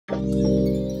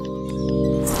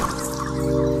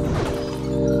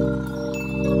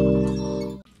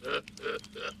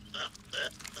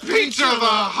Creature of the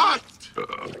hut!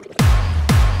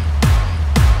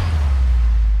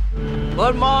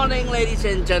 Good morning, ladies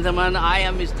and gentlemen. I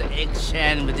am Mr. X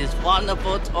Shan with this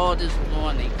wonderful tour this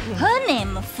morning. Her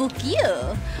name, fuck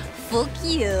you. Fuck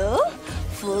you.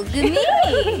 Fuck me.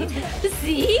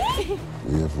 See?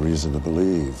 We have reason to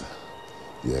believe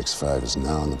the X5 is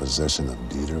now in the possession of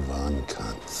Dieter von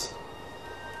Kantz.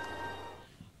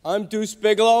 I'm Deuce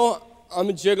Bigelow. I'm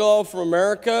a gigolo from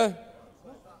America.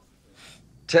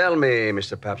 Tell me,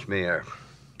 Mr. Papsmear,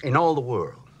 in all the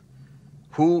world,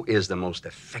 who is the most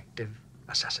effective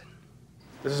assassin?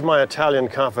 This is my Italian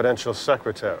confidential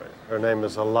secretary. Her name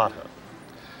is Alata.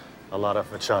 Alata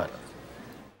for China.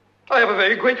 I have a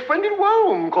very great friend in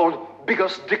Rome called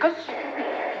Biggus Dickus.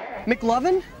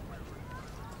 McLovin?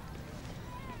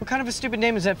 What kind of a stupid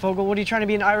name is that, Fogel? What, are you trying to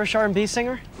be an Irish R&B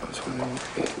singer? I was wondering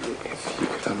if you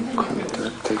could call me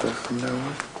Dirk Diggler from now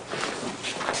on.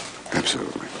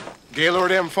 Absolutely.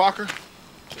 Gaylord M. Fokker?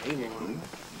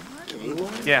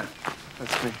 Yeah,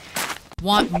 that's me.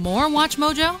 Want more Watch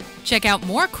Mojo? Check out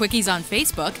more Quickies on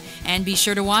Facebook and be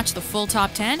sure to watch the full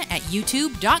top 10 at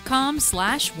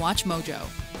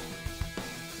youtube.com/WatchMojo.